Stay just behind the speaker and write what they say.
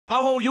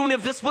Our whole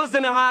universe was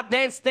in a hot,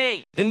 dense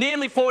state. Then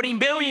nearly 14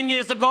 billion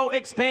years ago,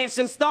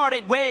 expansion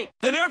started. Wait,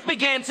 the Earth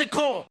began to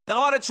cool. The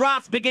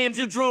autotrophs began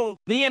to drool.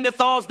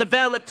 Neanderthals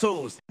developed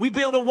tools. We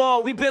built a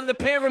wall, we built the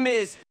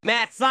pyramids.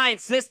 Math,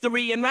 science,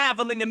 history,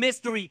 unraveling the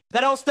mystery.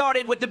 That all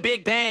started with the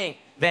Big Bang.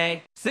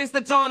 Bang. Since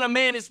the dawn of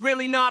man, it's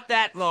really not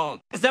that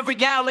long. Cause every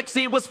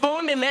galaxy was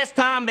formed in less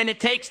time than it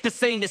takes to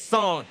sing this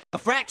song. A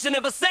fraction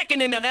of a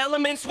second and the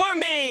elements were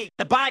made.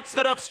 The bikes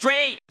stood up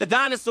straight. The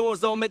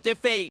dinosaurs all met their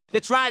fate.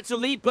 They tried to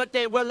leap, but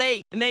they were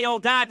late. And they all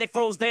died, they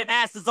froze their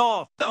asses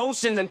off. The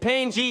oceans and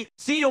Pangea,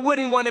 see you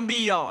wouldn't want to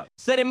be on.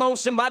 Set in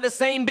motion by the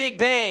same Big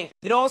Bang.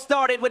 It all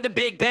started with the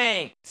Big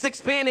Bang. It's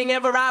expanding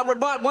every hour,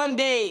 but one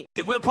day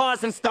it will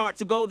pause and start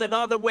to go the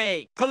other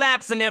way.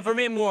 Collapsing ever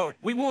inward.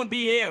 We won't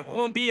be here,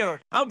 won't be here.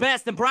 Our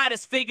best and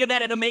brightest figure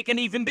that it'll make an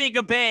even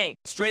bigger bang.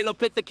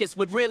 Australopithecus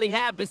would really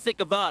have been sick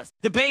of us.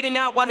 Debating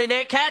out what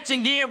they're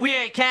catching here, we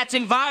ain't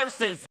catching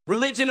viruses.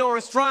 Religion or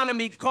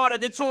astronomy, caught a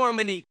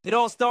deformity. It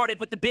all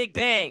started with the Big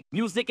Bang.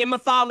 Music and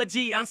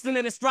mythology, instant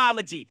and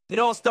astrology. It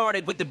all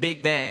started with the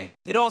Big Bang.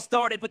 It all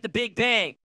started with the Big Bang.